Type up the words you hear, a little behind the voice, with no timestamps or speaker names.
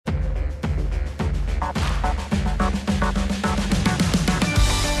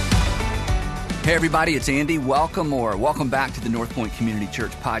Hey everybody, it's Andy. Welcome back to the North Point Community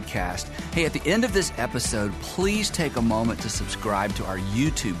Church podcast. Hey, at the end of this episode, please take a moment to subscribe to our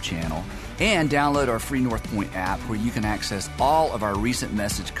YouTube channel and download our free North Point app where you can access all of our recent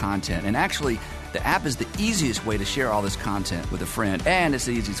message content. And actually, the app is the easiest way to share all this content with a friend, and it's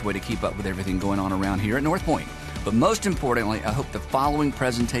the easiest way to keep up with everything going on around here at North Point. But most importantly, I hope the following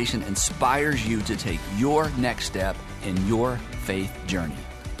presentation inspires you to take your next step in your faith journey.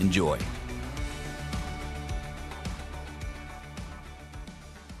 Enjoy.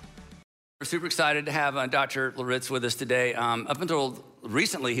 We're super excited to have Dr. Loritz with us today. Up until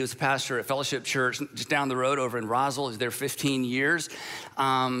recently, he was a pastor at Fellowship Church just down the road over in Roswell. He's there 15 years.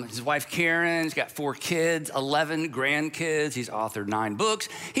 His wife, Karen, he's got 4 kids, 11 grandkids. He's authored 9 books.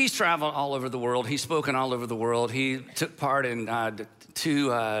 He's traveled all over the world. He's spoken all over the world. He took part in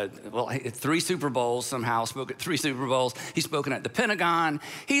 3 Super Bowls somehow, spoke at 3 Super Bowls. He's spoken at the Pentagon.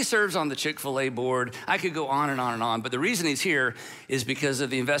 He serves on the Chick-fil-A board. I could go on and on and on, but the reason he's here is because of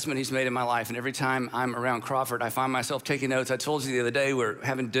the investment he's made in my life. And every time I'm around Crawford, I find myself taking notes. I told you the other day, we're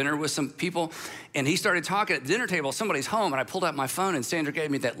having dinner with some people, and he started talking at the dinner table. Somebody's home, and I pulled out my phone, and Sandra gave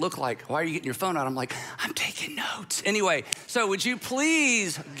me that look like, why are you getting your phone out? I'm like, I'm taking notes. Anyway, so would you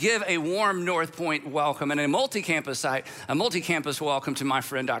please give a warm North Point welcome and a multi-campus welcome to my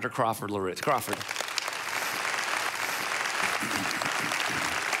friend, Dr. Crawford Loritz. Crawford.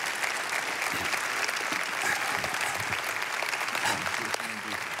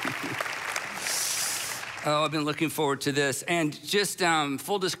 Oh, I've been looking forward to this. And just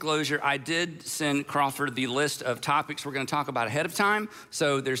full disclosure, I did send Crawford the list of topics we're going to talk about ahead of time.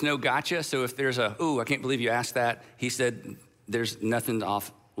 So there's no gotcha. So if there's I can't believe you asked that, he said there's nothing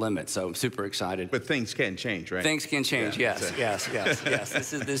off limits. So I'm super excited. But things can change, right? Things can change. Yeah, yes.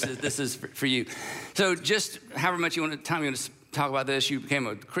 This is for you. So just however much you want to talk about this, you became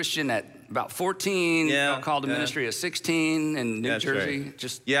a Christian at about 14, called to ministry at 16 in New Jersey.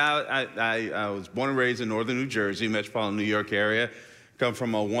 Right. I was born and raised in northern New Jersey, metropolitan New York area. Come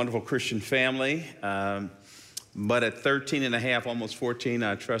from a wonderful Christian family. But at 13 and a half, almost 14,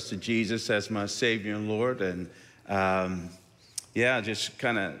 I trusted Jesus as my Savior and Lord. And just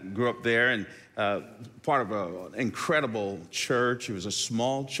kind of grew up there and part of an incredible church. It was a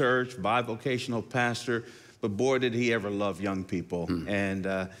small church, bivocational pastor, but boy, did he ever love young people. And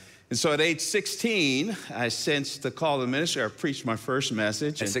so at age 16, I sensed the call of the ministry. I preached my first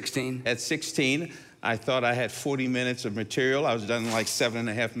message. At 16? At 16, I thought I had 40 minutes of material. I was done in like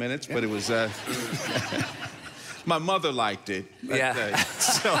 7.5 minutes, but it was, my mother liked it.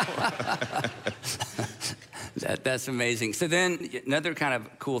 That's amazing. So then another kind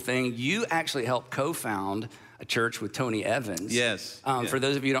of cool thing, you actually helped co-found a church with Tony Evans. Yes. For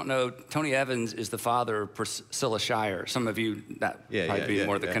those of you who don't know, Tony Evans is the father of Priscilla Shirer. Some of you, that might be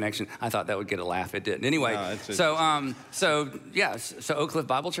more the connection. I thought that would get a laugh. It didn't. Anyway, so Oak Cliff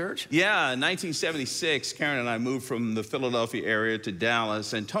Bible Church? Yeah, in 1976, Karen and I moved from the Philadelphia area to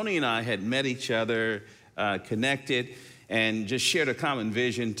Dallas, and Tony and I had met each other, connected, and just shared a common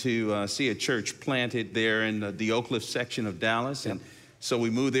vision to see a church planted there in the Oak Cliff section of Dallas. And so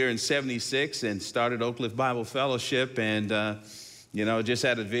we moved there in 76 and started Oak Cliff Bible Fellowship, and just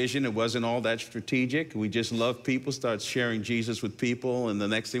had a vision. It wasn't all that strategic. We just loved people, started sharing Jesus with people, and the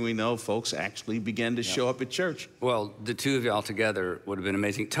next thing we know, folks actually began to show up at church. Well, the two of y'all together would have been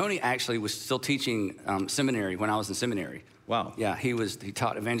amazing. Tony actually was still teaching seminary when I was in seminary. Wow. Yeah, he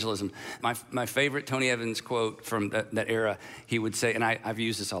taught evangelism. My favorite Tony Evans quote from that era, he would say, and I've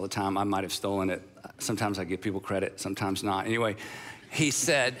used this all the time, I might have stolen it. Sometimes I give people credit, sometimes not. Anyway, he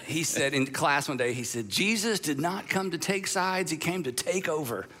said in class one day, he said, Jesus did not come to take sides, he came to take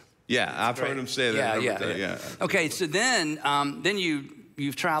over. Yeah, I've heard him say that. Yeah. Okay, so then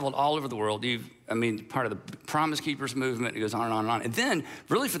you've traveled all over the world. Part of the Promise Keepers movement. It goes on and on and on. And then,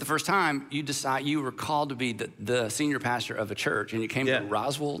 really for the first time, you were called to be the senior pastor of a church, and you came to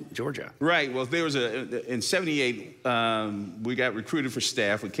Roswell, Georgia. Right. Well, in 78, we got recruited for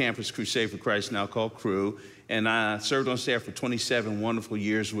staff with Campus Crusade for Christ, now called Cru, and I served on staff for 27 wonderful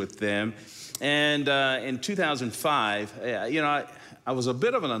years with them. And in 2005, I was a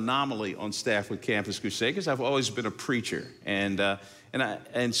bit of an anomaly on staff with Campus Crusade because I've always been a preacher, and I've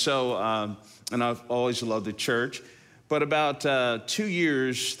always loved the church. But about 3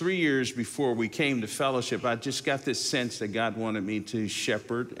 years before we came to fellowship, I just got this sense that God wanted me to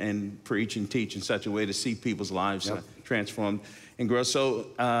shepherd and preach and teach in such a way to see people's lives transformed and grow. So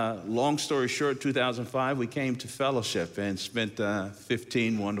long story short, 2005, we came to fellowship and spent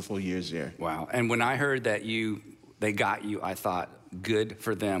 15 wonderful years there. Wow. And when I heard that they got you, I thought, good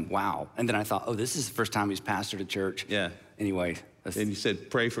for them. Wow. And then I thought, this is the first time he's pastored a church. Yeah. Anyway, And you said,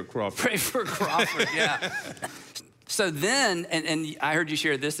 pray for Crawford. Pray for Crawford, yeah. So then, and I heard you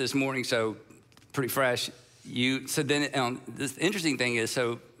share this morning, so pretty fresh. So then, this interesting thing is,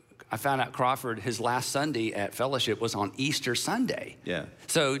 so I found out Crawford, his last Sunday at Fellowship was on Easter Sunday. Yeah.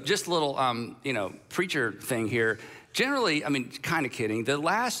 So just a little, preacher thing here. Generally, I mean, kind of kidding, the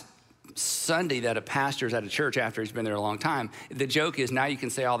last Sunday that a pastor's at a church after he's been there a long time, the joke is now you can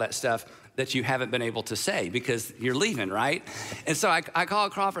say all that stuff that you haven't been able to say because you're leaving, right? And so I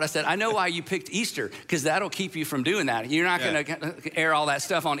called Crawford. I said, I know why you picked Easter, because that'll keep you from doing that. You're not going to air all that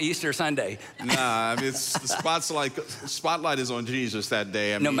stuff on Easter Sunday. Nah, I mean, the spotlight is on Jesus that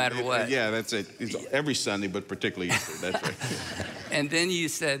day. I mean, no matter what. Yeah, that's it. It's every Sunday, but particularly Easter. That's right. And then you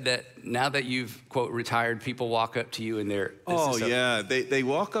said that now that you've, quote, retired, people walk up to you and they're... They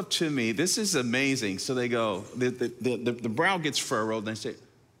walk up to me. This is amazing. So they go, the brow gets furrowed, and they say,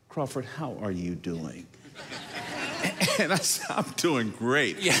 Crawford, how are you doing? And I said, I'm doing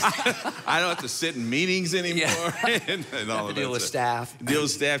great. Yeah. I don't have to sit in meetings anymore. Yeah. and all of that. Deal with staff. Deal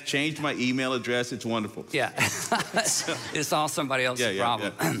with staff, change my email address. It's wonderful. Yeah. It's all somebody else's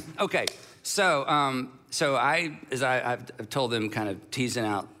problem. Yeah. Okay. So I've told them, kind of teasing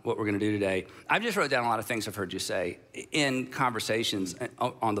out what we're going to do today, I've just wrote down a lot of things I've heard you say in conversations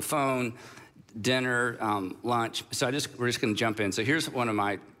on the phone, dinner, lunch. So we're just going to jump in. So here's one of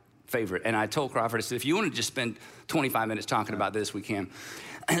my favorite. And I told Crawford, I said, if you want to just spend 25 minutes talking about this, we can.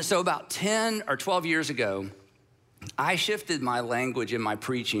 And so about 10 or 12 years ago, I shifted my language in my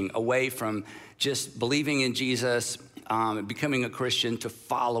preaching away from just believing in Jesus, becoming a Christian, to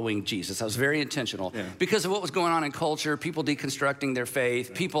following Jesus. I was very intentional because of what was going on in culture, people deconstructing their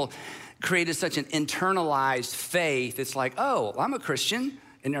faith, people created such an internalized faith. It's like, oh, I'm a Christian.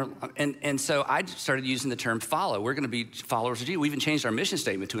 And so I started using the term follow. We're going to be followers of Jesus. We even changed our mission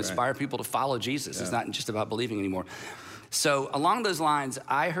statement to inspire people to follow Jesus. It's not just about believing anymore. So along those lines,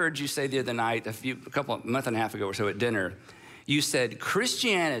 I heard you say the other night, a month and a half ago or so at dinner, you said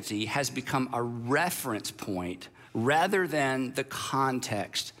Christianity has become a reference point rather than the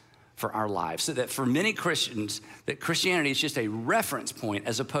context for our lives. So that for many Christians, that Christianity is just a reference point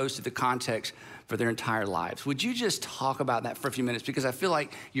as opposed to the context for their entire lives. Would you just talk about that for a few minutes? Because I feel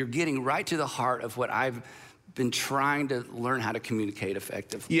like you're getting right to the heart of what I've been trying to learn how to communicate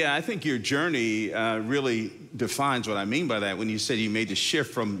effectively. Yeah, I think your journey really defines what I mean by that when you said you made the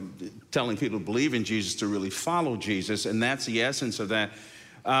shift from telling people to believe in Jesus to really follow Jesus, and that's the essence of that.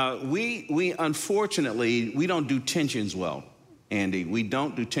 We unfortunately, we don't do tensions well, Andy. We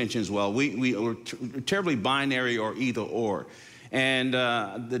don't do tensions well. We're terribly binary or either or. And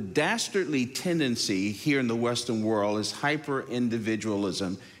the dastardly tendency here in the Western world is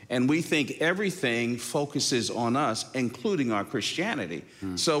hyper-individualism. And we think everything focuses on us, including our Christianity.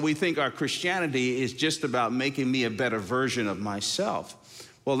 So we think our Christianity is just about making me a better version of myself.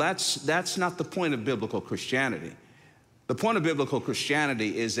 Well, that's not the point of biblical Christianity. The point of biblical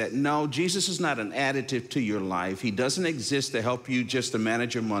Christianity is that, no, Jesus is not an additive to your life. He doesn't exist to help you just to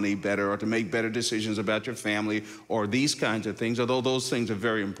manage your money better or to make better decisions about your family or these kinds of things, although those things are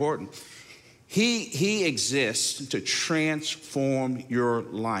very important. He exists to transform your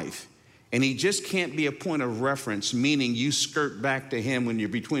life. And he just can't be a point of reference, meaning you skirt back to him when you're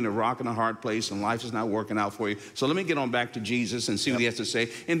between a rock and a hard place and life is not working out for you. So let me get on back to Jesus and see what he has to say,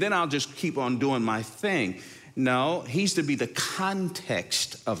 and then I'll just keep on doing my thing. No, he's to be the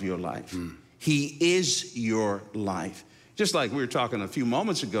context of your life. He is your life. Just like we were talking a few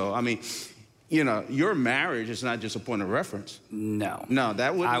moments ago, I mean, you know, your marriage is not just a point of reference. No. No,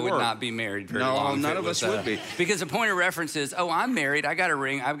 that wouldn't work. I would not be married very long. No, none of us would be. Because a point of reference is, oh, I'm married, I got a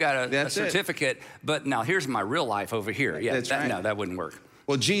ring, I've got a certificate, but now here's my real life over here. Yeah, that's right. No, that wouldn't work.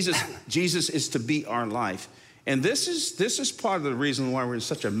 Well, Jesus is to be our life. And this is part of the reason why we're in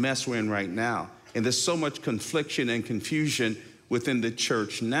such a mess we're in right now. And there's so much confliction and confusion within the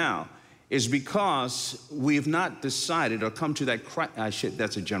church now, is because we've not decided or come to that,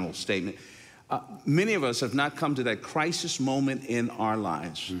 that's a general statement. Many of us have not come to that crisis moment in our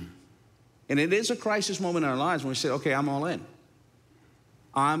lives. And it is a crisis moment in our lives when we say, okay, I'm all in.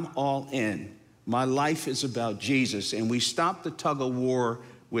 I'm all in. My life is about Jesus. And we stop the tug of war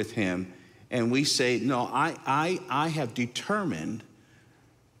with him and we say, no, I have determined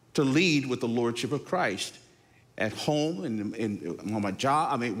to lead with the lordship of Christ. At home, and on my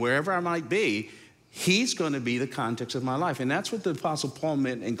job, I mean, wherever I might be, he's going to be the context of my life. And that's what the Apostle Paul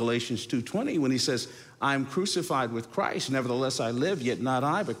meant in Galatians 2:20 when he says, I'm crucified with Christ, nevertheless I live, yet not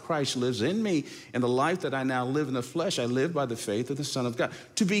I, but Christ lives in me. And the life that I now live in the flesh, I live by the faith of the Son of God.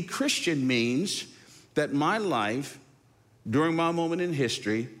 To be Christian means that my life, during my moment in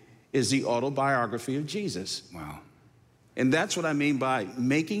history, is the autobiography of Jesus. Wow. And that's what I mean by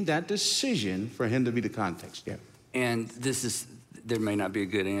making that decision for him to be the context. Yeah. And there may not be a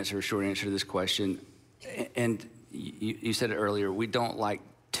good answer, a short answer to this question. And you said it earlier, we don't like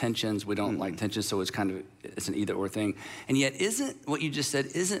tensions, so it's an either or thing. And yet isn't what you just said,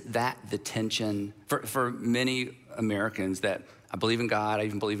 isn't that the tension for many Americans that I believe in God, I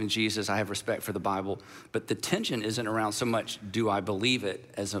even believe in Jesus, I have respect for the Bible, but the tension isn't around so much do I believe it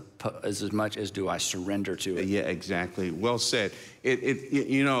as much as do I surrender to it. Yeah, exactly. Well said.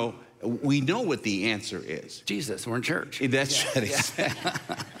 You know, we know what the answer is. Jesus, we're in church. That's right. Yeah.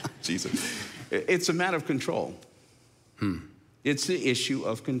 Jesus. It's a matter of control. It's the issue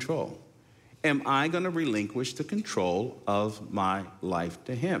of control. Am I going to relinquish the control of my life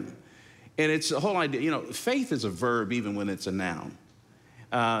to him? And it's the whole idea, you know, faith is a verb even when it's a noun.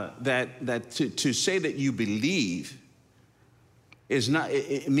 To say that you believe is not,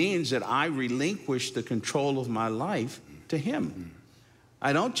 it means that I relinquish the control of my life to him.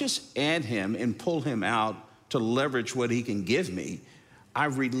 I don't just add him and pull him out to leverage what he can give me. I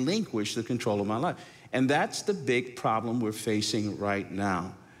relinquish the control of my life. And that's the big problem we're facing right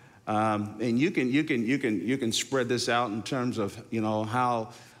now. And you can spread this out in terms of, you know,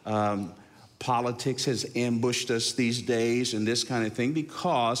 how politics has ambushed us these days and this kind of thing,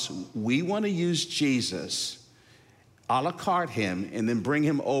 because we want to use Jesus, a la carte him, and then bring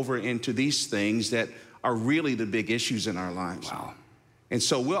him over into these things that are really the big issues in our lives. Wow. And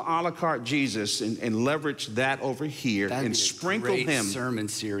so we'll a la carte Jesus and leverage that over here and sprinkle him. Great sermon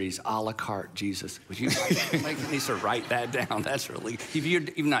series, a la carte Jesus. Would you make me to write that down? That's really,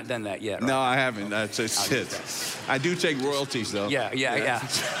 you've not done that yet, right? No, I haven't. That's it. I do take royalties though. Yeah.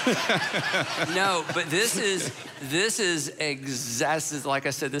 No, but this is exactly, like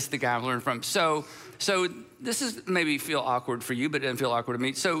I said, this is the guy I'm learning from. So this is maybe feel awkward for you, but it doesn't feel awkward to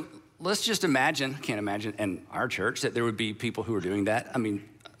me. So let's just imagine, I can't imagine in our church that there would be people who are doing that. I mean,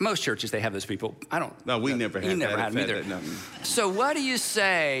 most churches, they have those people. I don't. No, we never had that. You never had them either. No. So what do you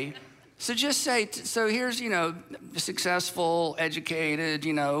say? So just say, so here's, you know, successful, educated,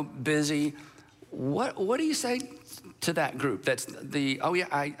 you know, busy. What do you say to that group? That's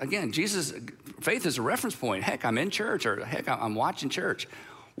again, Jesus, faith is a reference point. Heck, I'm in church, or heck, I'm watching church.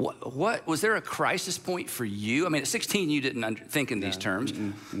 What was there a crisis point for you? I mean, at 16, you didn't think in these terms.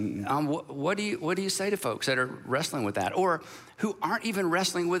 What do you say to folks that are wrestling with that, or who aren't even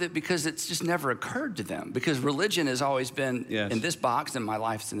wrestling with it because it's just never occurred to them? Because religion has always been in this box, and my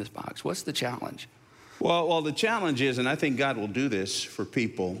life's in this box. What's the challenge? Well, the challenge is, and I think God will do this for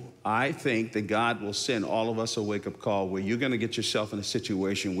people, I think that God will send all of us a wake-up call where you're going to get yourself in a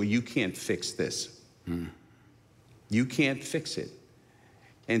situation where you can't fix this. You can't fix it.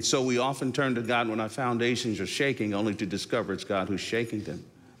 And so we often turn to God when our foundations are shaking, only to discover it's God who's shaking them.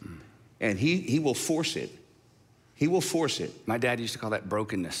 And he will force it. He will force it. My dad used to call that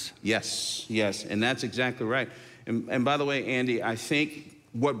brokenness. Yes, and that's exactly right. And by the way, Andy, I think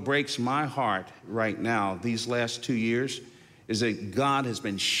what breaks my heart right now, these last 2 years, is that God has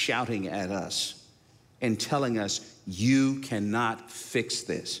been shouting at us and telling us, you cannot fix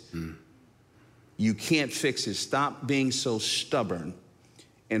this. You can't fix it. Stop being so stubborn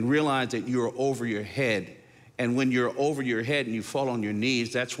and realize that you're over your head. And when you're over your head and you fall on your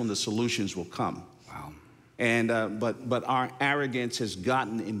knees, that's when the solutions will come. Wow. And but our arrogance has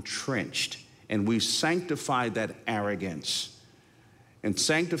gotten entrenched, and we've sanctified that arrogance and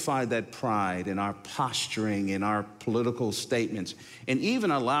sanctified that pride in our posturing, in our political statements, and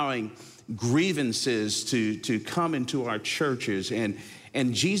even allowing grievances to come into our churches.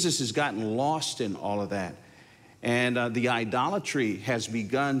 And Jesus has gotten lost in all of that. And the idolatry has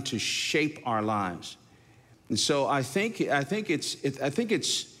begun to shape our lives. And so I think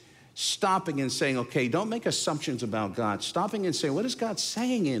it's stopping and saying, okay, don't make assumptions about God. Stopping and saying, what is God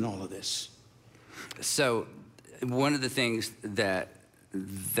saying in all of this? So one of the things that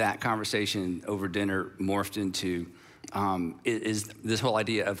conversation over dinner morphed into is this whole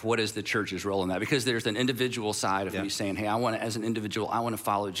idea of what is the church's role in that? Because there's an individual side of me saying, hey, as an individual, I want to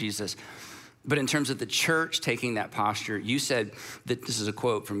follow Jesus. But in terms of the church taking that posture, you said that, this is a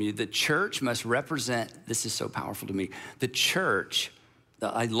quote from you, the church must represent, this is so powerful to me, the church,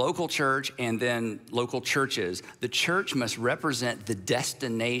 a local church and then local churches, the church must represent the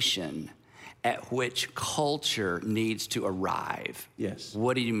destination at which culture needs to arrive. Yes.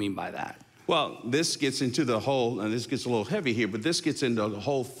 What do you mean by that? Well, this gets into the whole, and this gets a little heavy here, but this gets into the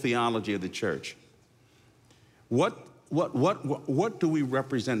whole theology of the church. What do we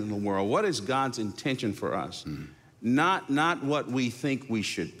represent in the world? What is God's intention for us? Not what we think we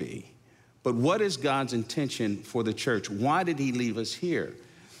should be, but what is God's intention for the church? Why did he leave us here?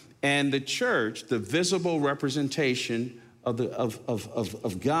 And the church, the visible representation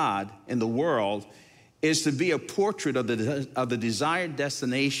of God in the world, is to be a portrait of the desired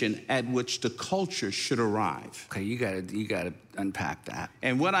destination at which the culture should arrive. Okay, you gotta unpack that.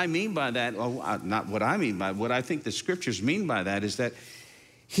 And what I mean by that, well, not what I mean by, what I think the scriptures mean by that is that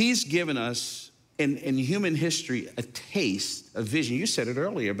he's given us in human history a taste, a vision. You said it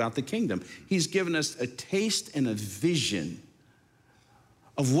earlier about the kingdom. He's given us a taste and a vision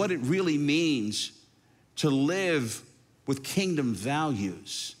of what it really means to live with kingdom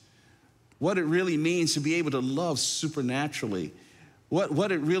values. What it really means to be able to love supernaturally.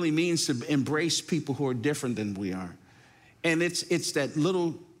 What it really means to embrace people who are different than we are. And it's that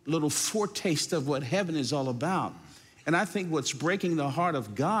little foretaste of what heaven is all about. And I think what's breaking the heart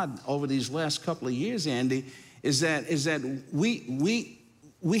of God over these last couple of years, Andy, is that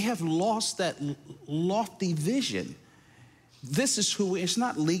we have lost that lofty vision. This is who it's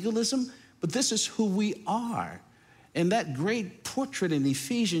not legalism, but this is who we are. And that great portrait in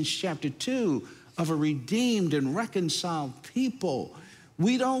Ephesians chapter 2 of a redeemed and reconciled people.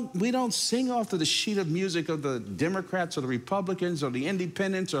 We don't sing off to the sheet of music of the Democrats or the Republicans or the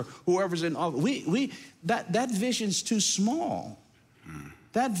Independents or whoever's in office. That vision's too small.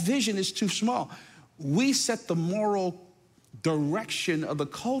 That vision is too small. We set the moral direction of the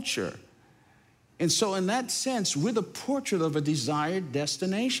culture. And so in that sense, we're the portrait of a desired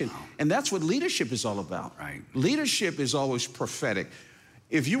destination. And that's what leadership is all about. Right. Leadership is always prophetic.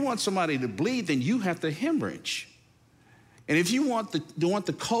 If you want somebody to bleed, then you have to hemorrhage. And if you want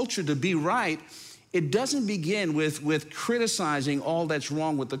the culture to be right, it doesn't begin with criticizing all that's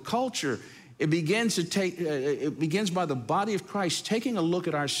wrong with the culture. It begins by the body of Christ taking a look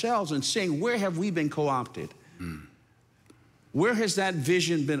at ourselves and saying, where have we been co-opted? Where has that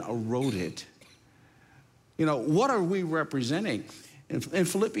vision been eroded? You know, what are we representing? In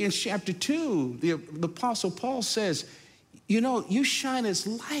Philippians chapter 2, the Apostle Paul says, you know, you shine as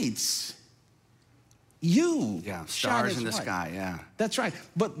lights. You stars in the sky, yeah. That's right.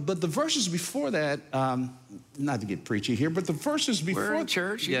 But the verses before that, not to get preachy here, but the verses before... We're in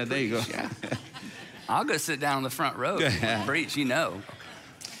church. Yeah, there you go. Yeah. I'll go sit down on the front row and preach, you know.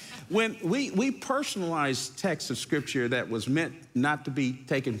 When we personalize texts of Scripture that was meant not to be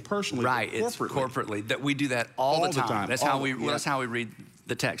taken personally, right? But it's corporately. That we do that all the time. That's how we read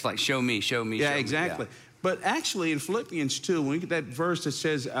the text. Like show me, show me. Yeah, show exactly. Me. Yeah. But actually, in Philippians 2, when we get that verse that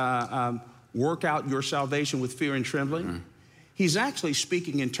says, "Work out your salvation with fear and trembling," he's actually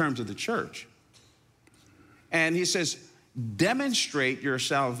speaking in terms of the church, and he says, "Demonstrate your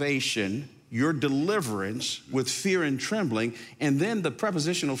salvation." Your deliverance with fear and trembling. And then the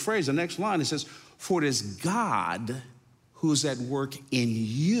prepositional phrase, the next line, it says, for it is God who's at work in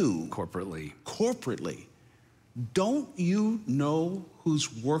you. Corporately. Corporately. Don't you know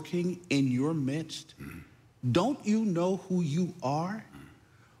who's working in your midst? Don't you know who you are?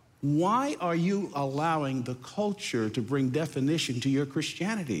 Why are you allowing the culture to bring definition to your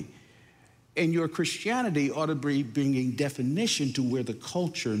Christianity? And your Christianity ought to be bringing definition to where the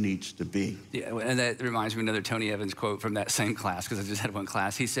culture needs to be. Yeah, and that reminds me of another Tony Evans quote from that same class, because I just had one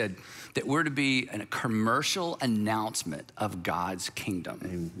class. He said that we're to be a commercial announcement of God's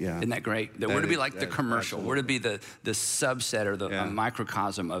kingdom. Yeah. Isn't that great? That we're to be like the commercial. Absolutely. We're to be the subset or the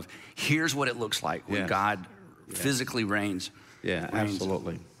microcosm of here's what it looks like when God physically reigns. Yeah,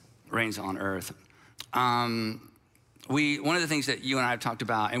 absolutely. Reigns on earth. One of the things that you and I have talked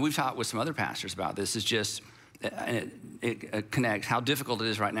about, and we've talked with some other pastors about this, is just, and it connects, how difficult it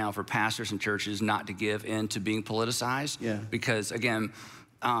is right now for pastors and churches not to give in to being politicized. Yeah. Because again,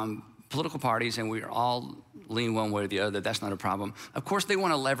 political parties, and we all lean one way or the other, that's not a problem. Of course, they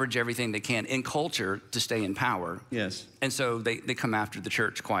want to leverage everything they can in culture to stay in power. Yes. And so they come after the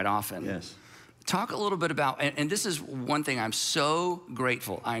church quite often. Yes. Talk a little bit about, and this is one thing I'm so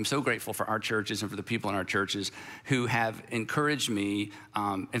grateful. I am so grateful for our churches and for the people in our churches who have encouraged me.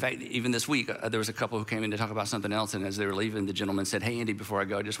 In fact, even this week, there was a couple who came in to talk about something else, and as they were leaving, the gentleman said, hey, Andy, before I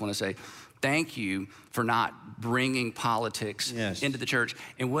go, I just want to say thank you for not bringing politics into the church.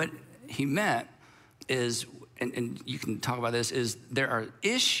 And what he meant is, and you can talk about this, is there are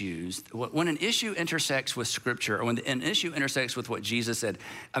issues, when an issue intersects with Scripture, or when an issue intersects with what Jesus said,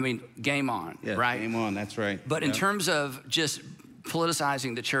 I mean, game on, right? Game on, that's right. But in terms of just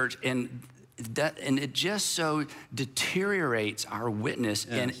politicizing the church, and it just so deteriorates our witness,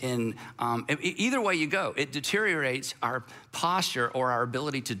 either way you go, it deteriorates our posture or our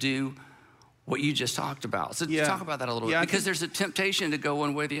ability to do what you just talked about. So talk about that a little bit, because there's a temptation to go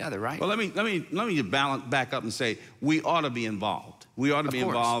one way or the other, right? Well, let me back up and say we ought to be involved. We ought to be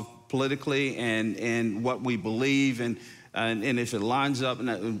involved politically and what we believe. And and if it lines up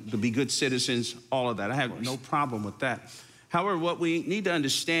and to be good citizens, all of that. I have no problem with that. However, what we need to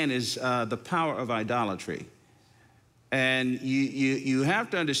understand is the power of idolatry. And you have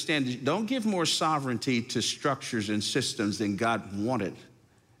to understand, don't give more sovereignty to structures and systems than God wanted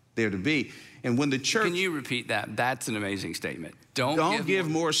there to be. And when the church... Can you repeat that? That's an amazing statement. Don't give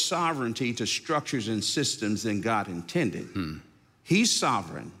more sovereignty to structures and systems than God intended. He's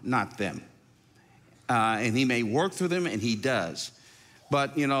sovereign, not them. And he may work through them, and he does.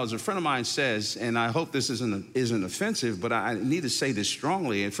 But, you know, as a friend of mine says, and I hope this isn't offensive, but I need to say this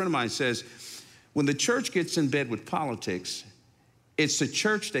strongly. A friend of mine says, when the church gets in bed with politics, it's the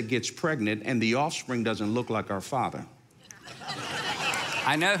church that gets pregnant, and the offspring doesn't look like our Father.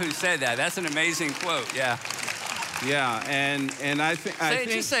 I know who said that. That's an amazing quote, yeah. Yeah, and I think...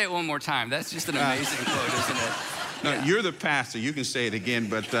 Just say it one more time. That's just an amazing quote, isn't it? No, yeah. You're the pastor. You can say it again,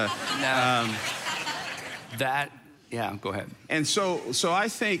 but... Yeah, go ahead. And so I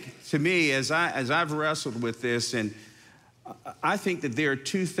think, to me, as I've wrestled with this, and I think that there are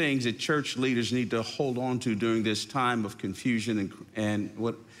two things that church leaders need to hold on to during this time of confusion and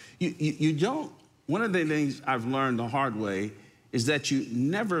what you don't. One of the things I've learned the hard way is that you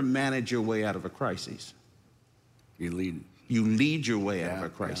never manage your way out of a crisis. You lead your way out of a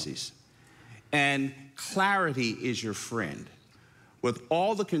crisis. Yeah. And clarity is your friend. With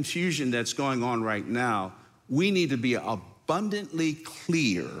all the confusion that's going on right now, we need to be abundantly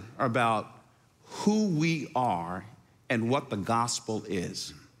clear about who we are and what the gospel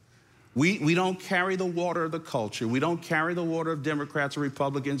is. We don't carry the water of the culture. We don't carry the water of Democrats or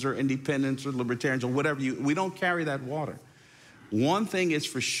Republicans or independents or libertarians or whatever. We don't carry that water. One thing is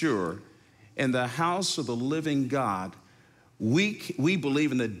for sure, in the house of the living God, we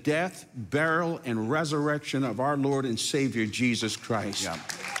believe in the death, burial, and resurrection of our Lord and Savior, Jesus Christ. Yeah.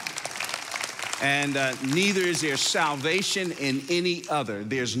 And neither is there salvation in any other.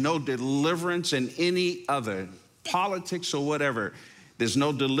 There's no deliverance in any other. Politics or whatever. There's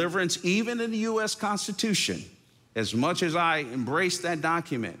no deliverance even in the U.S. Constitution. As much as I embrace that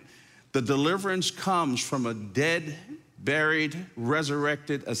document, the deliverance comes from a dead, buried,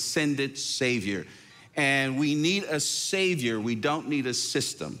 resurrected, ascended Savior. And we need a Savior. We don't need a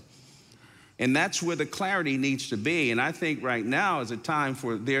system. And that's where the clarity needs to be. And I think right now is a time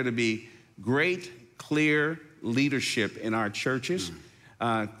for there to be great, clear leadership in our churches.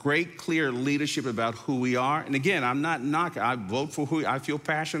 Great, clear leadership about who we are. And again, I'm not knocking. I vote for who I feel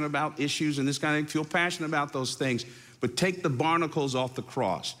passionate about issues and this kind of thing. Feel passionate about those things. But take the barnacles off the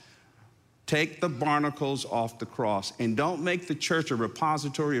cross. Take the barnacles off the cross. And don't make the church a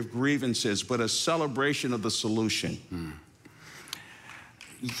repository of grievances, but a celebration of the solution.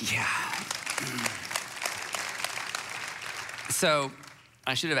 Yeah. So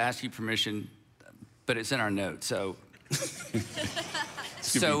I should have asked you permission, but it's in our notes. So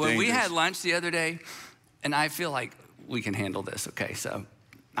when we had lunch the other day, and I feel like we can handle this, okay? So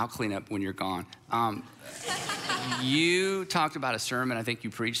I'll clean up when you're gone. You talked about a sermon I think you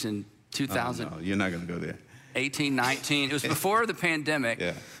preached in 2000. No, you're not going to go there. 18, 19. It was before the pandemic.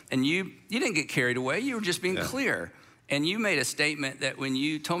 Yeah. And you didn't get carried away. You were just being clear. And you made a statement that when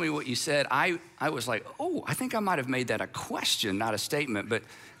you told me what you said, I was like, oh, I think I might have made that a question, not a statement. But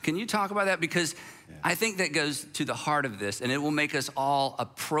can you talk about that? Because I think that goes to the heart of this, and it will make us all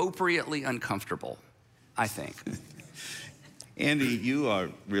appropriately uncomfortable, I think. Andy, you are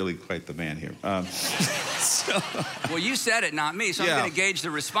really quite the man here. Well, you said it, not me, so I'm going to gauge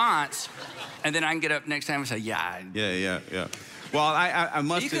the response, and then I can get up next time and say, yeah. Well, I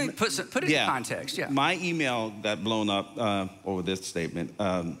must... You can put it in context, My email got blown up over this statement.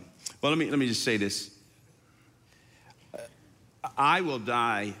 Well, let me just say this. I will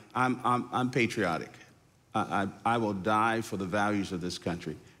die. I'm patriotic. I will die for the values of this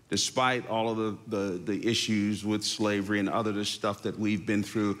country. Despite all of the issues with slavery and other stuff that we've been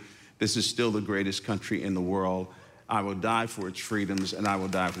through, this is still the greatest country in the world. I will die for its freedoms, and I will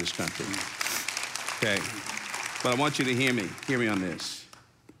die for this country. Okay? But I want you to hear me on this.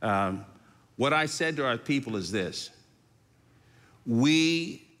 What I said to our people is this.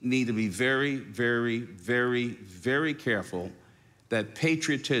 We need to be very, very, very, very careful that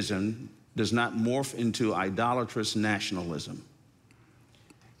patriotism does not morph into idolatrous nationalism.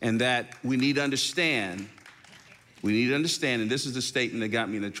 And that we need to understand, and this is the statement that got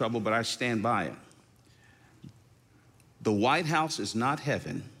me into trouble, but I stand by it. The White House is not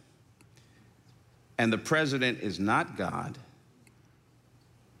heaven, and the president is not God,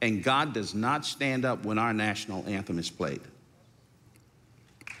 and God does not stand up when our national anthem is played.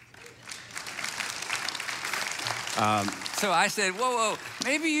 So I said, whoa,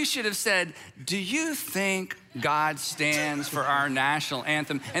 maybe you should have said, do you think God stands for our national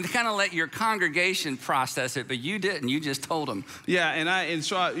anthem, and to kind of let your congregation process it, but you didn't. You just told them. Yeah, and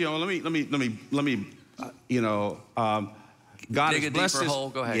so let me God dig has a blessed deeper us. hole.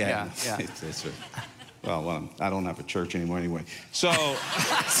 Go ahead. Yeah. It's well, I don't have a church anymore anyway. So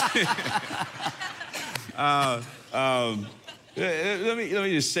let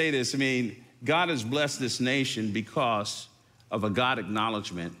me just say this. I mean, God has blessed this nation because of a God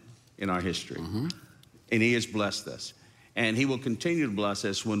acknowledgement in our history. Mm-hmm. And he has blessed us. And he will continue to bless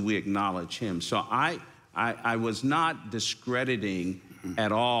us when we acknowledge him. So I was not discrediting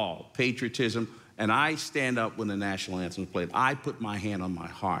at all patriotism. And I stand up when the national anthem is played. I put my hand on my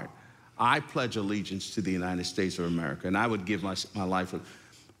heart. I pledge allegiance to the United States of America. And I would give my life for it.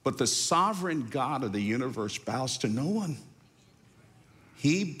 But the sovereign God of the universe bows to no one.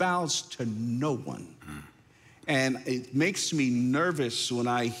 He bows to no one. And it makes me nervous when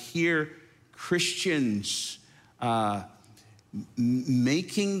I hear Christians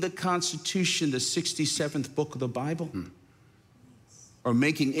making the Constitution the 67th book of the Bible, or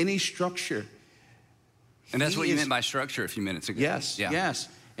making any structure. And that's what you meant by structure a few minutes ago. Yes, yes.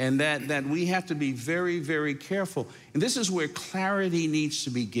 And that we have to be very, very careful. And this is where clarity needs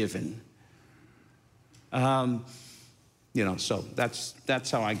to be given. So that's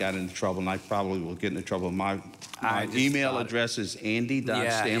how I got into trouble, and I probably will get into trouble. My email address is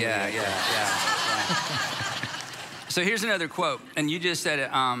andy.stanley. So here's another quote, and you just said it.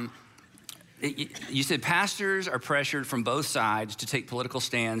 You said pastors are pressured from both sides to take political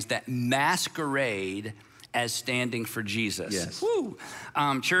stands that masquerade as standing for Jesus. Yes. Woo.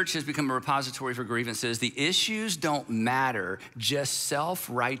 Church has become a repository for grievances. The issues don't matter, just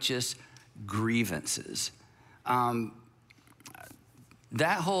self-righteous grievances.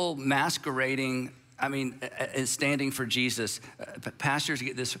 That whole masquerading, is standing for Jesus. Pastors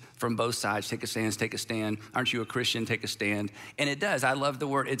get this from both sides. Take a stand, take a stand. Aren't you a Christian? Take a stand. And it does. I love the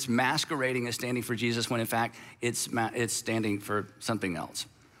word. It's masquerading as standing for Jesus when in fact it's standing for something else.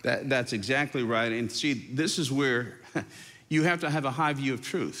 That's exactly right. And see, this is where you have to have a high view of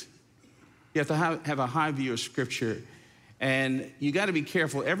truth. You have to have a high view of Scripture. And you got to be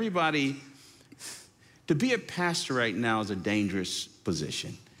careful. To be a pastor right now is a dangerous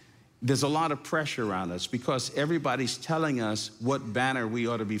position. There's a lot of pressure around us because everybody's telling us what banner we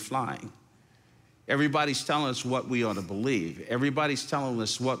ought to be flying. Everybody's telling us what we ought to believe. Everybody's telling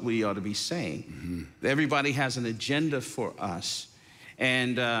us what we ought to be saying. Mm-hmm. Everybody has an agenda for us.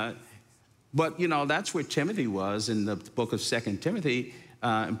 And, but that's where Timothy was in the book of 2 Timothy.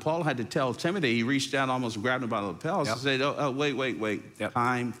 And Paul had to tell Timothy, he reached out, almost grabbed him by the lapels and said, wait. Yep.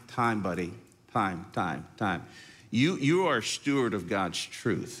 Time, buddy. Time. You are a steward of God's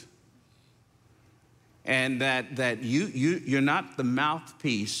truth. And that you're not the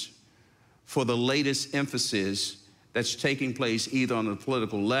mouthpiece for the latest emphasis that's taking place either on the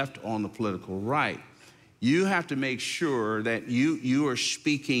political left or on the political right. You have to make sure that you are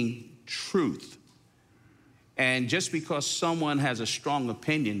speaking truth. And just because someone has a strong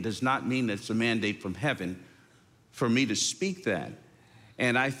opinion does not mean that it's a mandate from heaven for me to speak that.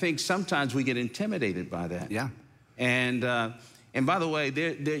 And I think sometimes we get intimidated by that. Yeah. And by the way,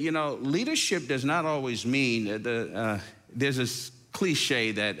 leadership does not always mean there's this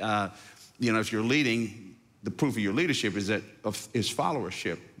cliche that if you're leading, the proof of your leadership is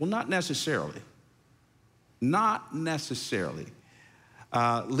followership. Well, not necessarily. Not necessarily.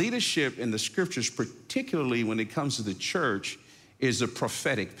 Leadership in the Scriptures, particularly when it comes to the church, is a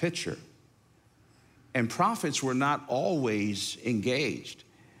prophetic picture. And prophets were not always engaged.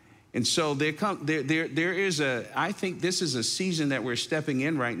 And so I think this is a season that we're stepping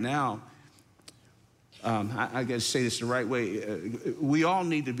in right now. I got to say this the right way. We all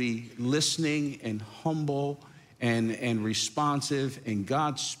need to be listening and humble and responsive, and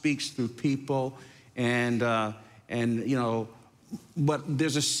God speaks through people. But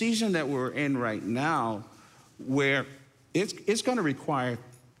there's a season that we're in right now where it's going to require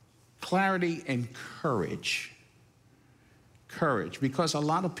clarity and courage. Courage, because a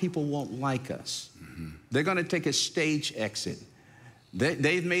lot of people won't like us. Mm-hmm. They're going to take a stage exit.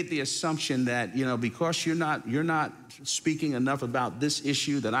 They've made the assumption that, because you're not speaking enough about this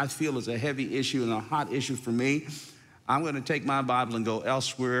issue that I feel is a heavy issue and a hot issue for me, I'm going to take my Bible and go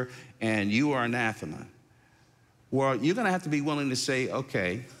elsewhere, and you are anathema. Well, you're going to have to be willing to say,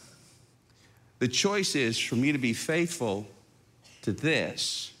 okay, the choice is for me to be faithful to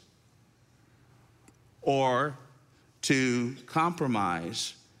this or to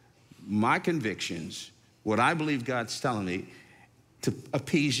compromise my convictions, what I believe God's telling me, to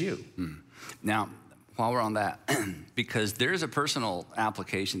appease you. Now, while we're on that, because there's a personal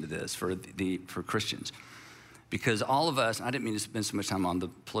application to this for Christians. Because all of us, I didn't mean to spend so much time on the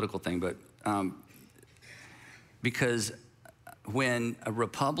political thing, but because when a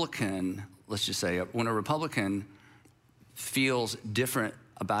Republican, let's just say, when a Republican feels different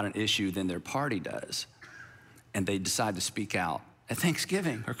about an issue than their party does, and they decide to speak out at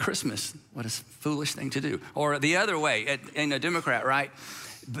Thanksgiving or Christmas, what a foolish thing to do. Or the other way, in a Democrat, right?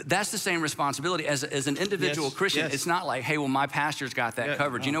 But that's the same responsibility as an individual Christian. Yes. It's not like, hey, well, my pastor's got that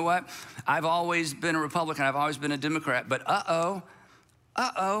covered. You know what? I've always been a Republican. I've always been a Democrat. But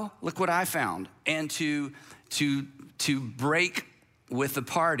look what I found. And to break with the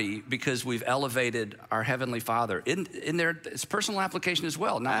party because we've elevated our Heavenly Father in there, it's personal application as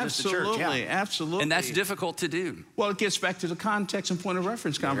well, not just the church. Absolutely, absolutely. And that's difficult to do. Well, it gets back to the context and point of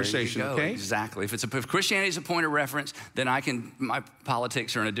reference conversation, There you go. okay? Exactly. If Christianity is a point of reference, then my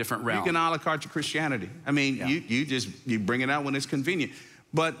politics are in a different realm. You can a la carte your Christianity. I mean, you bring it out when it's convenient.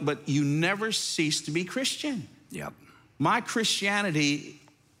 But you never cease to be Christian. Yep. My Christianity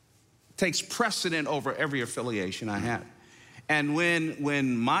takes precedent over every affiliation I have. And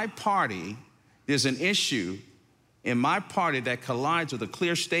when my party, there's an issue in my party that collides with a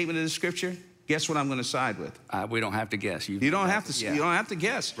clear statement of the scripture, guess what I'm going to side with? We don't have to guess. You don't have to. You don't have to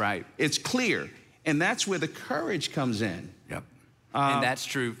guess. Right. It's clear, and that's where the courage comes in. Yep. And that's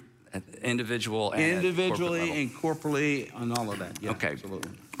true, at individually and corporally, and all of that. Yeah, okay.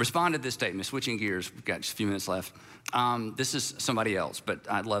 Absolutely. Respond to this statement. Switching gears. We've got just a few minutes left. This is somebody else, but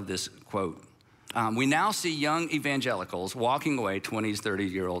I love this quote. We now see young evangelicals walking away, 20s,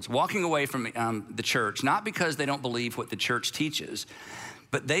 30-year-olds, walking away from the church, not because they don't believe what the church teaches,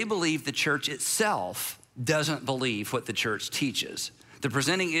 but they believe the church itself doesn't believe what the church teaches. The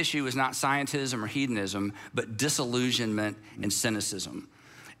presenting issue is not scientism or hedonism, but disillusionment and cynicism.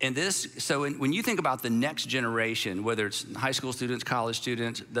 And when you think about the next generation, whether it's high school students, college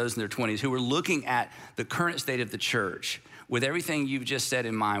students, those in their 20s, who are looking at the current state of the church, with everything you've just said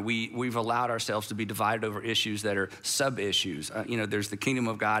in mind, we've allowed ourselves to be divided over issues that are sub-issues. There's the kingdom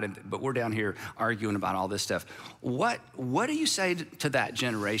of God, but we're down here arguing about all this stuff. What do you say to that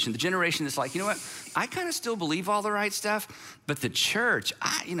generation? The generation that's like, you know what? I kind of still believe all the right stuff, but the church,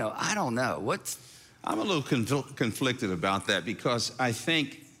 I don't know. I'm a little conflicted about that because I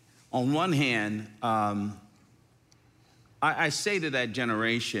think, on one hand, I say to that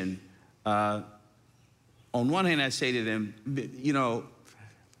generation, on one hand, I say to them,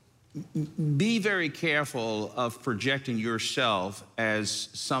 be very careful of projecting yourself as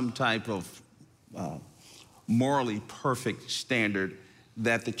some type of morally perfect standard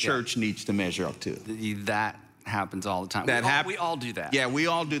that the church needs to measure up to. That happens all the time. We all do that. Yeah, we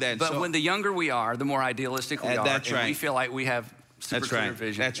all do that. But when the younger we are, the more idealistic we are. That's right. And we feel like we have super clear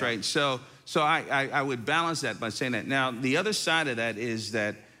vision. That's right. So I would balance that by saying that. Now, the other side of that is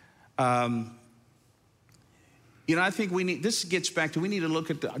that, I think this gets back to, we need to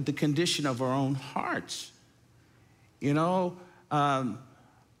look at the condition of our own hearts. We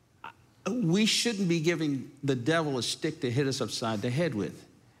shouldn't be giving the devil a stick to hit us upside the head with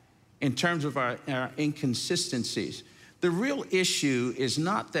in terms of our inconsistencies. The real issue is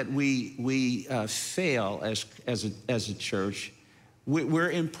not that we fail as a church.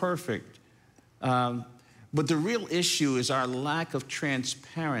 We're imperfect. But the real issue is our lack of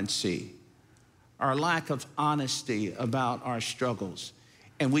transparency, our lack of honesty about our struggles.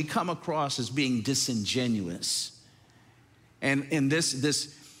 And we come across as being disingenuous. And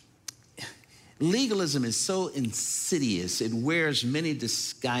this legalism is so insidious, it wears many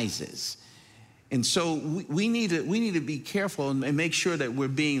disguises. And so we need to be careful and make sure that we're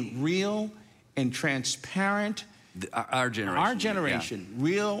being real and transparent. Our generation.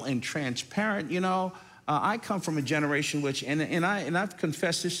 Real and transparent. I come from a generation which, and I've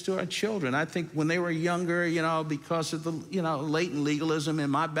confessed this to our children. I think when they were younger, because of the, latent legalism in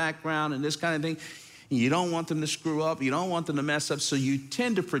my background and this kind of thing, you don't want them to screw up. You don't want them to mess up. So you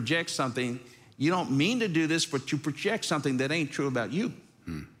tend to project something. You don't mean to do this, but you project something that ain't true about you.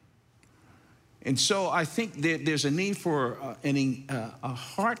 And so I think that there's a need for a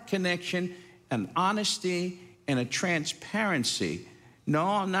heart connection, an honesty, and a transparency. No,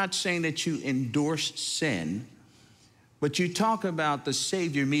 I'm not saying that you endorse sin, but you talk about the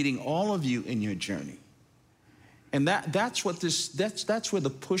Savior meeting all of you in your journey. And that's where the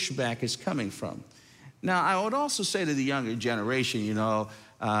pushback is coming from. Now, I would also say to the younger generation,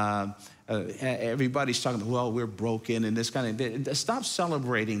 everybody's talking about, well, we're broken and this kind of thing. Stop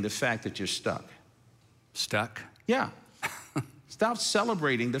celebrating the fact that you're stuck. Stuck? Yeah. Stop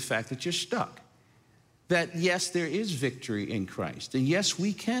celebrating the fact that you're stuck. That, yes, there is victory in Christ. And, yes,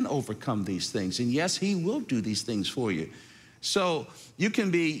 we can overcome these things. And, yes, he will do these things for you. So you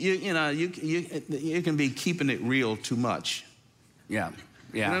can be, you can be keeping it real too much. Yeah.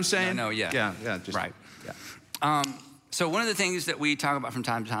 You know what I'm saying? No, yeah. Yeah. Right. Yeah. So one of the things that we talk about from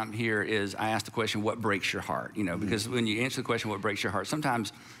time to time here is I ask the question, what breaks your heart? Because when you answer the question, what breaks your heart,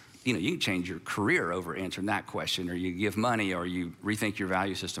 sometimes, you can change your career over answering that question, or you give money, or you rethink your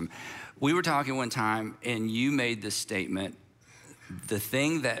value system. We were talking one time, and you made this statement, the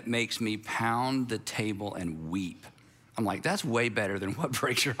thing that makes me pound the table and weep. I'm like, that's way better than what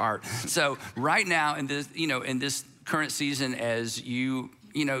breaks your heart. So right now in this, in this current season, as you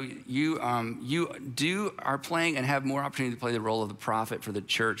are playing and have more opportunity to play the role of the prophet for the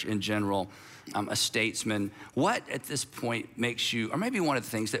church in general, a statesman. What at this point makes you, or maybe one of the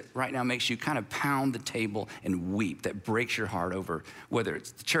things that right now makes you kind of pound the table and weep, that breaks your heart over, whether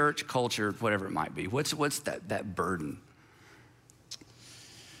it's the church, culture, whatever it might be? What's that burden?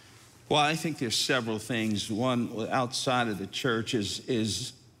 Well, I think there's several things. One, outside of the church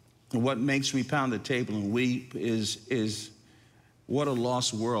is what makes me pound the table and weep is what a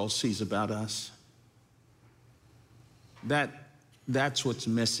lost world sees about us. That's what's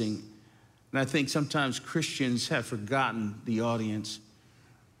missing. And I think sometimes Christians have forgotten the audience.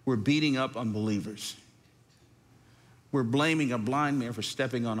 We're beating up unbelievers. We're blaming a blind man for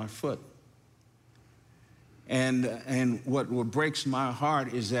stepping on our foot. And what breaks my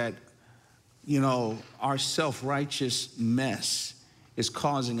heart is that, our self-righteous mess is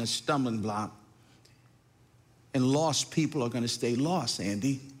causing a stumbling block. And lost people are going to stay lost,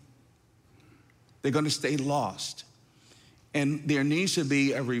 Andy. They're going to stay lost. And there needs to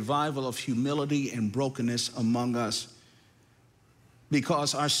be a revival of humility and brokenness among us,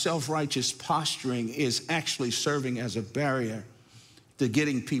 because our self-righteous posturing is actually serving as a barrier to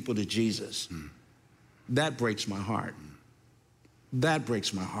getting people to Jesus. That breaks my heart. That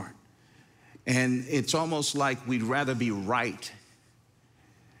breaks my heart. And it's almost like we'd rather be right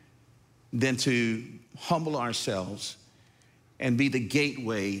than to humble ourselves and be the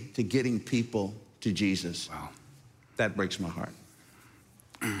gateway to getting people to Jesus. Wow. That breaks my heart.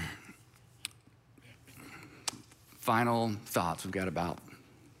 Final thoughts. We've got about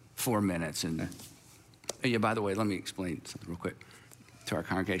 4 minutes. And yeah, by the way, let me explain something real quick to our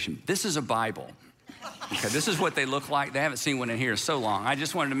congregation. This is a Bible. Okay, this is what they look like. They haven't seen one in here so long. I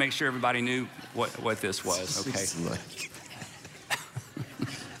just wanted to make sure everybody knew what this was. Okay.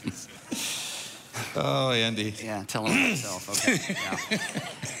 Oh, Andy. Yeah, tell them myself. Okay.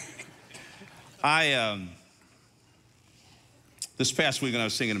 Yeah. This past week when I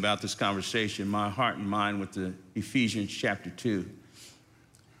was thinking about this conversation, my heart and mind went to Ephesians chapter 2.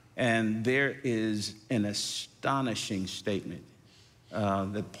 And there is an astonishing statement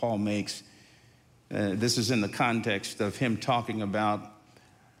that Paul makes. This is in the context of him talking about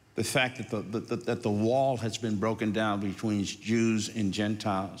the fact that the wall has been broken down between Jews and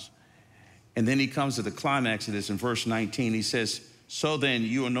Gentiles. And then he comes to the climax of this in verse 19. He says, so then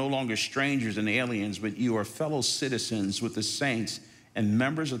you are no longer strangers and aliens, but you are fellow citizens with the saints and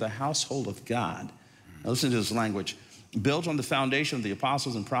members of the household of God. Now listen to this language. Built on the foundation of the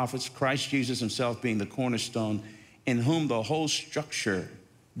apostles and prophets, Christ Jesus himself being the cornerstone, in whom the whole structure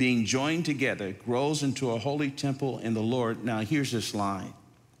being joined together grows into a holy temple in the Lord. Now here's this line.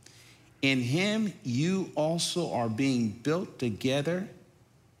 In him you also are being built together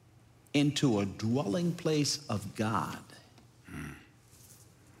into a dwelling place of God.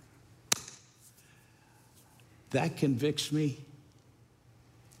 That convicts me.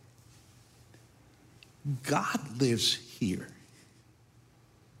 God lives here.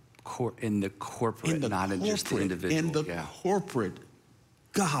 In the corporate, not in just the individual. In the corporate,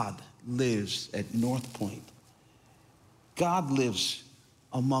 God lives at North Point. God lives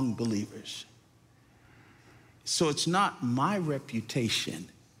among believers. So it's not my reputation.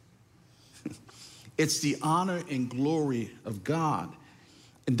 It's the honor and glory of God.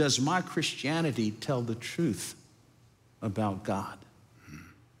 And does my Christianity tell the truth about God?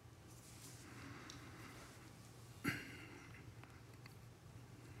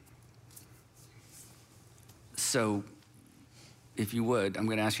 So, if you would, I'm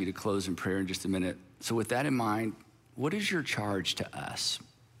going to ask you to close in prayer in just a minute. So with that in mind, what is your charge to us?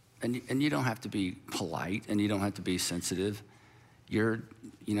 And you don't have to be polite, and you don't have to be sensitive. You've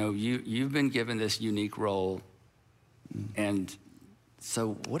been given this unique role. And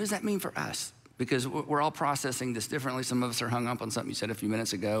so what does that mean for us? Because we're all processing this differently. Some of us are hung up on something you said a few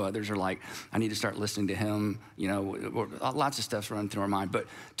minutes ago. Others are like, I need to start listening to him. Lots of stuff's running through our mind. But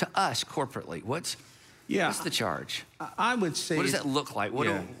to us corporately, what's the charge? I would say... What does that look like?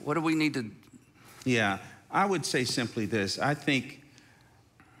 What do we need to... Yeah, I would say simply this. I think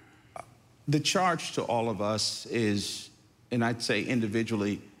the charge to all of us is and I'd say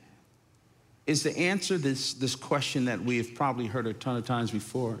individually, is to answer this question that we have probably heard a ton of times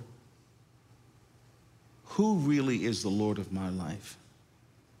before. Who really is the Lord of my life?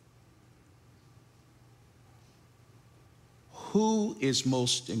 Who is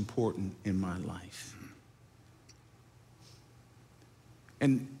most important in my life?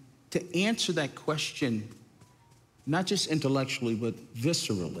 And to answer that question, not just intellectually, but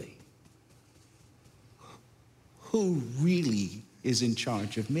viscerally, who really is in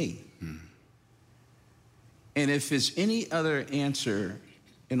charge of me? And if there's any other answer,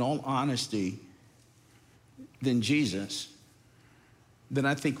 in all honesty, than Jesus, then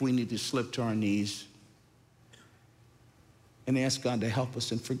I think we need to slip to our knees and ask God to help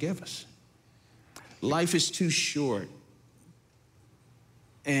us and forgive us. Life is too short,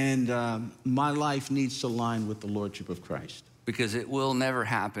 and my life needs to align with the Lordship of Christ. Because it will never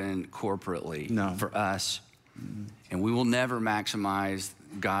happen corporately for us, and we will never maximize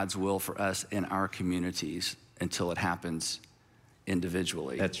God's will for us in our communities until it happens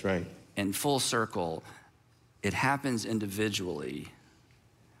individually. That's right. And full circle, it happens individually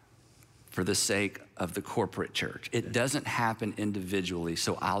for the sake of the corporate church. It doesn't happen individually,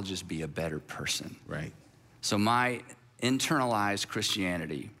 so I'll just be a better person. Right. So my internalized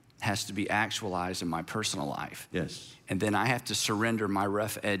Christianity has to be actualized in my personal life. Yes. And then I have to surrender my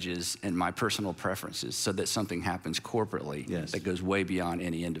rough edges and my personal preferences so that something happens corporately that goes way beyond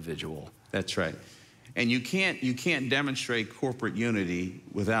any individual. That's right. And you can't demonstrate corporate unity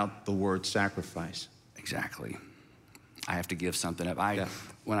without the word sacrifice. Exactly. I have to give something up.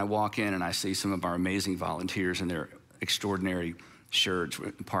 When I walk in and I see some of our amazing volunteers in their extraordinary shirts,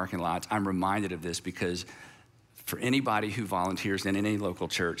 parking lots, I'm reminded of this because for anybody who volunteers in any local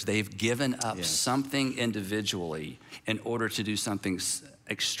church, they've given up something individually in order to do something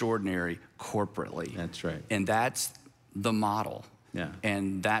extraordinary corporately. That's right. And that's the model. Yeah.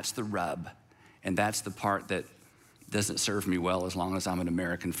 And that's the rub. And that's the part that doesn't serve me well as long as I'm an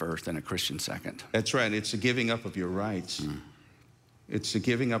American first and a Christian second. That's right. It's a giving up of your rights. It's a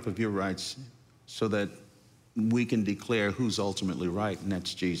giving up of your rights so that we can declare who's ultimately right, and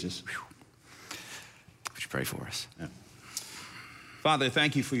that's Jesus. Would you pray for us? Yeah. Father,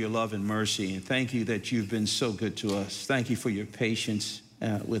 thank you for your love and mercy, and thank you that you've been so good to us. Thank you for your patience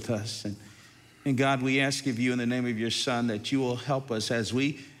with us. And God, we ask of you in the name of your Son that you will help us as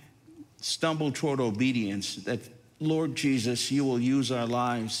we stumble toward obedience, that, Lord Jesus, you will use our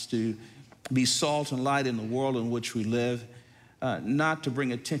lives to be salt and light in the world in which we live, not to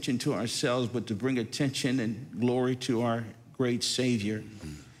bring attention to ourselves, but to bring attention and glory to our great Savior.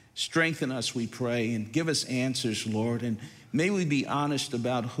 Strengthen us, we pray, and give us answers, Lord, and may we be honest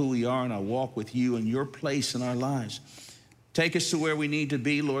about who we are in our walk with you and your place in our lives. Take us to where we need to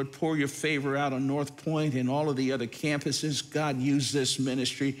be, Lord. Pour your favor out on North Point and all of the other campuses. God, use this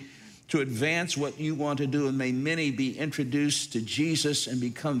ministry to advance what you want to do, and may many be introduced to Jesus and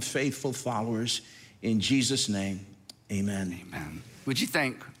become faithful followers. In Jesus' name, amen. Amen. Would you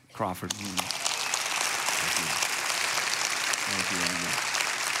thank Crawford? Thank you. Thank you, Andrew.